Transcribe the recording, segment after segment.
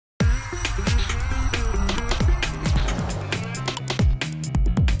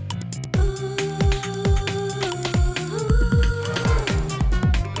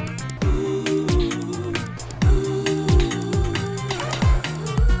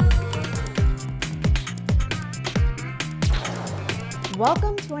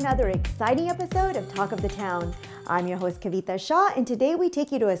Welcome to another exciting episode of Talk of the Town. I'm your host Kavita Shah, and today we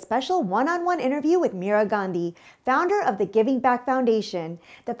take you to a special one-on-one interview with Meera Gandhi, founder of the Giving Back Foundation.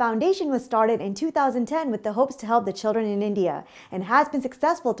 The foundation was started in 2010 with the hopes to help the children in India and has been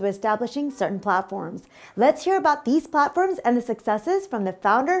successful through establishing certain platforms. Let's hear about these platforms and the successes from the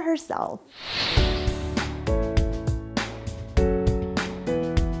founder herself.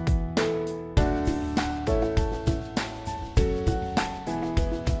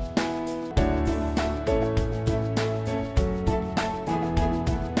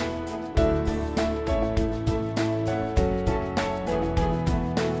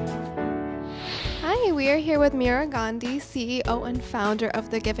 We are here with Meera Gandhi, CEO and founder of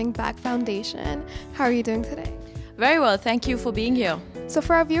the Giving Back Foundation. How are you doing today? Very well, thank you for being here. So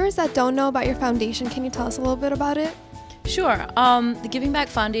for our viewers that don't know about your foundation, can you tell us a little bit about it? Sure. The Giving Back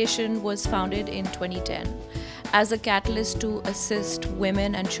Foundation was founded in 2010 as a catalyst to assist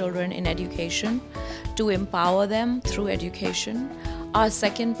women and children in education, to empower them through education. Our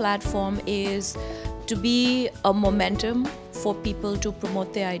second platform is to be a momentum for people to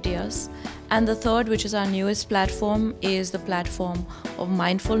promote their ideas. And the third, which is our newest platform, is the platform of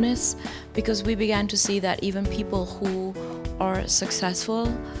mindfulness, because we began to see that even people who are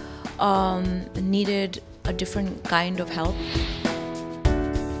successful needed a different kind of help.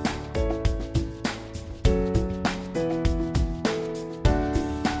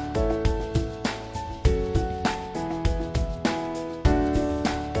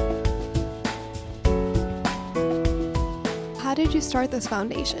 How did you start this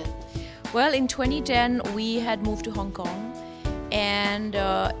foundation? Well, in 2010, we had moved to Hong Kong, and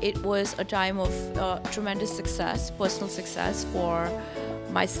it was a time of tremendous success, personal success for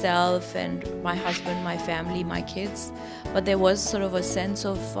myself and my husband, my family, my kids. But there was sort of a sense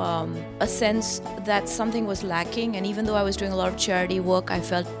that something was lacking, and even though I was doing a lot of charity work, I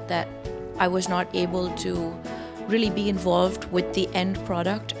felt that I was not able to really be involved with the end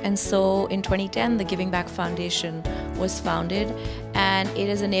product. And so in 2010, the Giving Back Foundation was founded, and it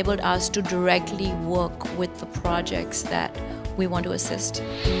has enabled us to directly work with the projects that we want to assist.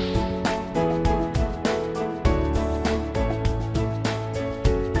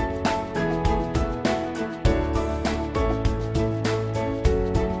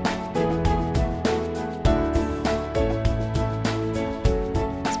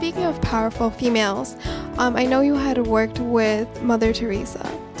 Speaking of powerful females, I know you had worked with Mother Teresa.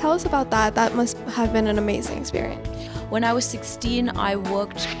 Tell us about that. That must have been an amazing experience. When I was 16, I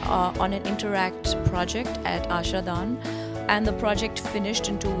worked on an Interact project at Ashadan, and the project finished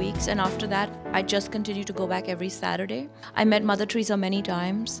in 2 weeks, and after that I just continued to go back every Saturday. I met Mother Teresa many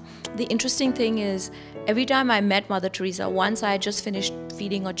times. The interesting thing is, every time I met Mother Teresa, once I had just finished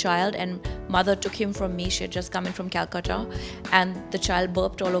feeding a child and Mother took him from me. She had just come in from Calcutta, and the child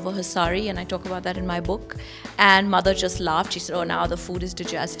burped all over her sari, and I talk about that in my book, and Mother just laughed. She said, "Oh, now the food is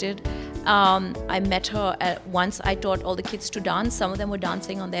digested." I met her once. I taught all the kids to dance. Some of them were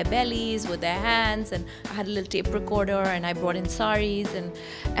dancing on their bellies with their hands, and I had a little tape recorder, and I brought in saris,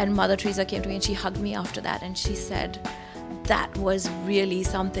 and Mother Teresa came to me and she hugged me after that, and she said, "That was really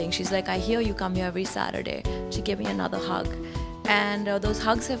something." She's like, "I hear you come here every Saturday." She gave me another hug, and those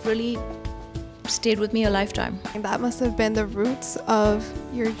hugs have really stayed with me a lifetime. That must have been the roots of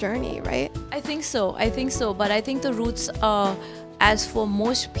your journey, right? I think so, but I think the roots are, as for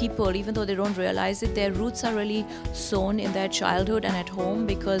most people, even though they don't realize it, their roots are really sown in their childhood and at home,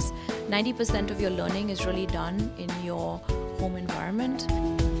 because 90% of your learning is really done in your home environment.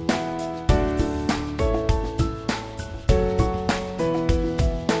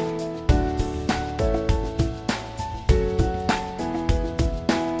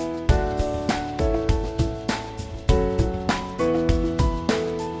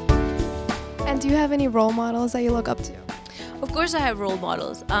 And do you have any role models that you look up to? Of course I have role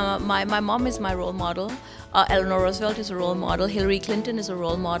models. My mom is my role model. Eleanor Roosevelt is a role model. Hillary Clinton is a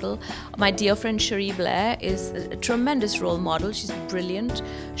role model. My dear friend Cherie Blair is a tremendous role model. She's brilliant.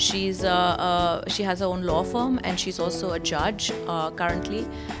 She has her own law firm, and she's also a judge currently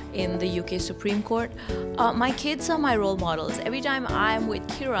in the UK Supreme Court. My kids are my role models. Every time I'm with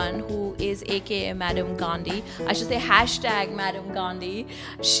Kiran, who is aka Madam Gandhi, I should say hashtag Madam Gandhi.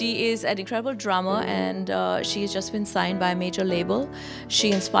 She is an incredible drummer, and she has just been signed by a major label.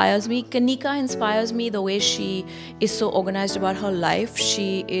 She inspires me. Kanika inspires me the way she is so organized about her life.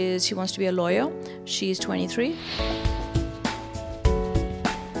 She wants to be a lawyer. She is 23.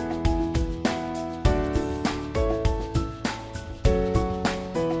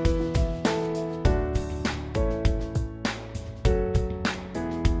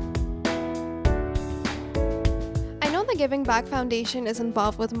 the Giving Back Foundation is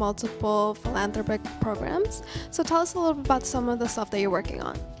involved with multiple philanthropic programs. So tell us a little bit about some of the stuff that you're working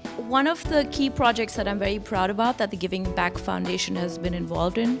on. One of the key projects that I'm very proud about that the Giving Back Foundation has been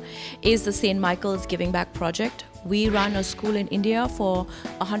involved in is the St. Michael's Giving Back Project. We run a school in India for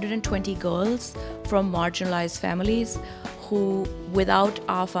 120 girls from marginalized families who, without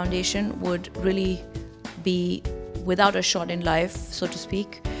our foundation, would really be without a shot in life, so to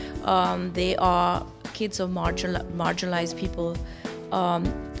speak. They are kids of marginalized people,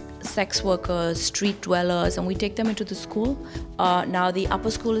 sex workers, street dwellers, and we take them into the school. Now the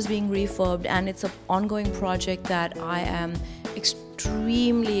upper school is being refurbed, and it's an ongoing project that I am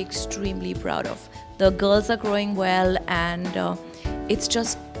extremely proud of. The girls are growing well, and it's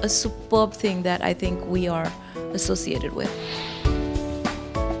just a superb thing that I think we are associated with.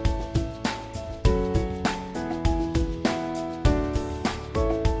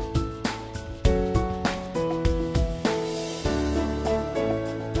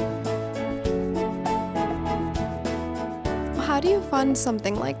 How do you fund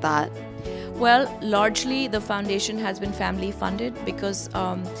something like that? Well, largely the foundation has been family funded because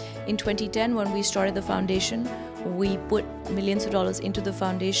in 2010 when we started the foundation, we put millions of dollars into the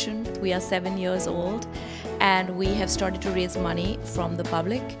foundation. We are 7 years old and we have started to raise money from the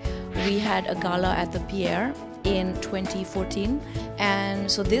public. We had a gala at the Pierre in 2014,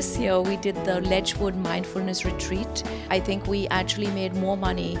 and so this year we did the Ledgewood Mindfulness Retreat. I think we actually made more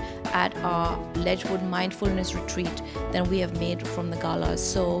money at our Ledgewood Mindfulness Retreat than we have made from the galas.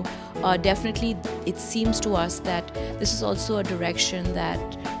 So definitely it seems to us that this is also a direction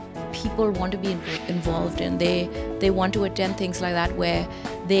that people want to be involved in. They want to attend things like that where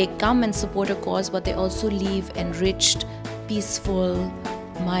they come and support a cause, but they also leave enriched, peaceful,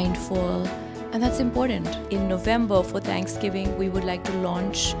 mindful, and that's important. In November for Thanksgiving, we would like to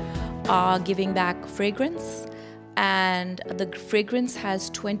launch our Giving Back fragrance. And the fragrance has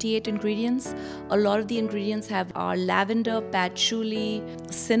 28 ingredients. A lot of the ingredients have our lavender, patchouli,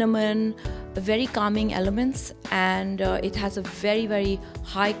 cinnamon, very calming elements, and it has a very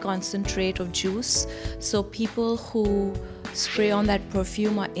high concentrate of juice. So people who spray on that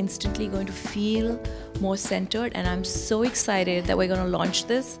perfume are instantly going to feel more centered, and I'm so excited that we're going to launch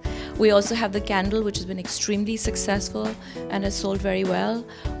this. We also have the candle, which has been extremely successful and has sold very well.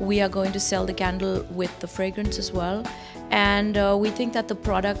 We are going to sell the candle with the fragrance as well, and we think that the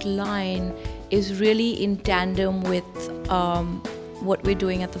product line is really in tandem with what we're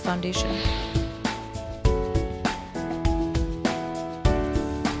doing at the foundation.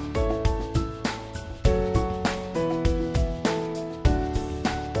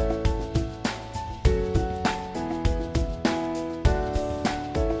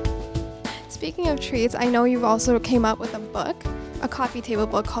 Speaking of treats, I know you've also came up with a book, a coffee table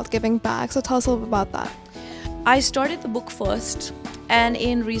book called Giving Back. So tell us a little bit about that. I started the book first, and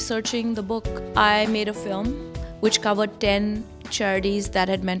in researching the book, I made a film which covered 10 charities that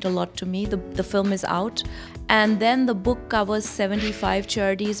had meant a lot to me. The film is out. And then the book covers 75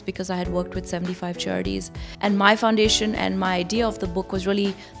 charities because I had worked with 75 charities. And my foundation and my idea of the book was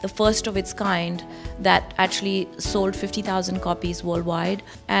really the first of its kind that actually sold 50,000 copies worldwide.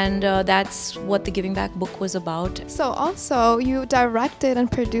 And that's what the Giving Back book was about. So also, you directed and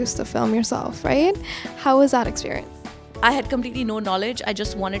produced the film yourself, right? How was that experience? I had completely no knowledge. I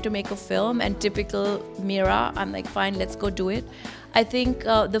just wanted to make a film, and typical Meera, I'm like, fine, let's go do it. I think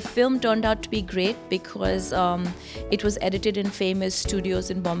the film turned out to be great because it was edited in Famous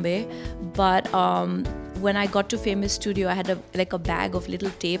Studios in Bombay. But when I got to Famous Studio, I had a bag of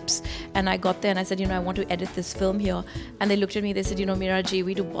little tapes, and I got there and I said, I want to edit this film here. And they looked at me, they said, Meera ji,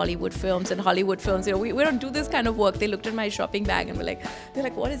 we do Bollywood films and Hollywood films. We don't do this kind of work. They looked at my shopping bag and they're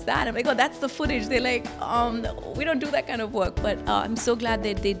like, what is that? I'm like, oh, that's the footage. They're like, we don't do that kind of work. But I'm so glad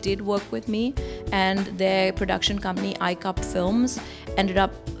that they did work with me, and their production company, iCup Films, ended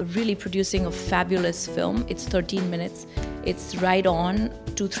up really producing a fabulous film. It's 13 minutes. It's right on,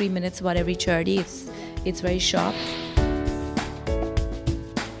 2-3 minutes about every charity. It's very sharp.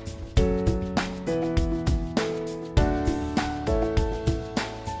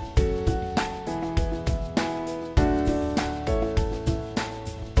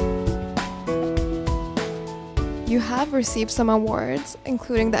 You have received some awards,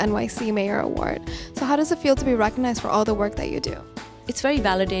 including the NYC Mayor Award. So how does it feel to be recognized for all the work that you do? It's very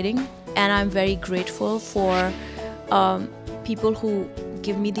validating, and I'm very grateful for people who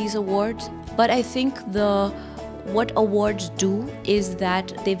give me these awards. But I think what awards do is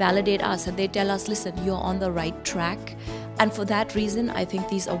that they validate us and they tell us, listen, you're on the right track. And for that reason, I think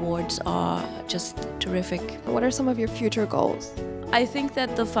these awards are just terrific. What are some of your future goals? I think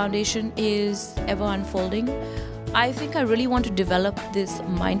that the foundation is ever unfolding. I think I really want to develop this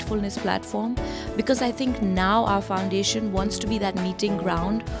mindfulness platform because I think now our foundation wants to be that meeting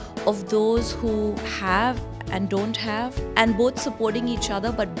ground of those who have and don't have, and both supporting each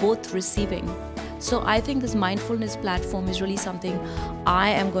other but both receiving. So I think this mindfulness platform is really something I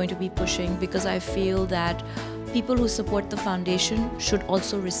am going to be pushing because I feel that people who support the foundation should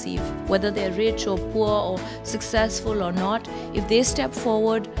also receive. Whether they're rich or poor or successful or not, if they step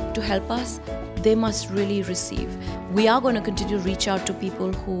forward to help us, they must really receive. We are going to continue to reach out to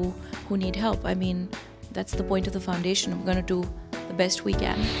people who need help. I mean, that's the point of the foundation. We're going to do the best we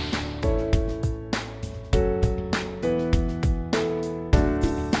can.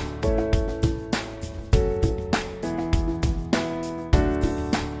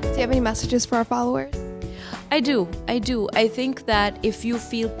 Do you have any messages for our followers? I do. I think that if you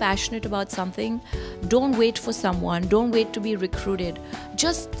feel passionate about something, don't wait for someone. Don't wait to be recruited.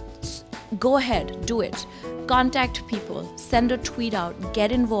 Just go ahead, do it. Contact people, send a tweet out,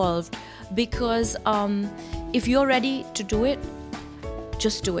 get involved, because if you're ready to do it,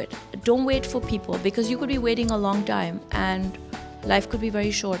 just do it. Don't wait for people, because you could be waiting a long time and life could be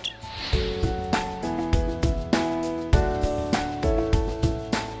very short.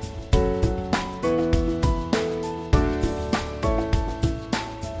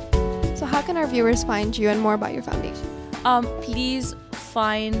 So how can our viewers find you and more about your foundation? Please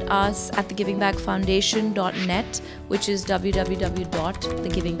find us at thegivingbackfoundation.net, which is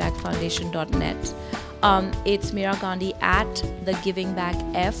www.thegivingbackfoundation.net. It's Meera Gandhi at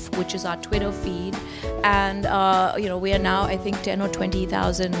thegivingbackf, which is our Twitter feed, and we are now, I think, 10 or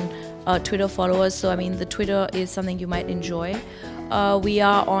 20,000 Twitter followers. So I mean, the Twitter is something you might enjoy. We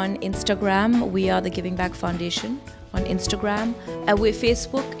are on Instagram. We are the Giving Back Foundation on Instagram.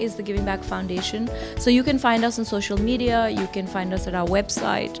 Facebook is the Giving Back Foundation. So you can find us on social media. You can find us at our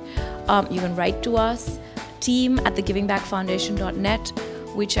website. You can write to us, team@thegivingbackfoundation.net.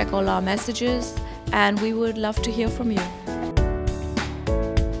 We check all our messages and we would love to hear from you.